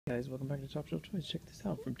Guys, welcome back to Top Shelf Toys. Check this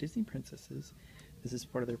out from Disney Princesses. This is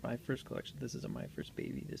part of their My First collection. This is a My First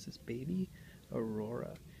Baby. This is baby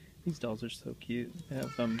Aurora. These dolls are so cute. They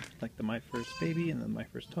have like the My First Baby and then My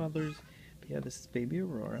First Toddlers. But yeah, this is baby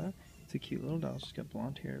Aurora. It's a cute little doll. She's got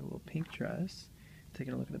blonde hair, a little pink dress.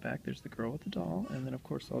 Taking a look at the back, there's the girl with the doll, and then of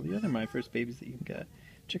course all the other My First babies that you can get.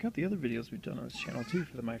 Check out the other videos we've done on this channel too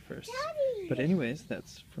for the My First. But anyways,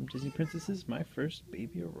 that's from Disney Princesses, My First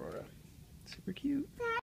Baby Aurora. Super cute.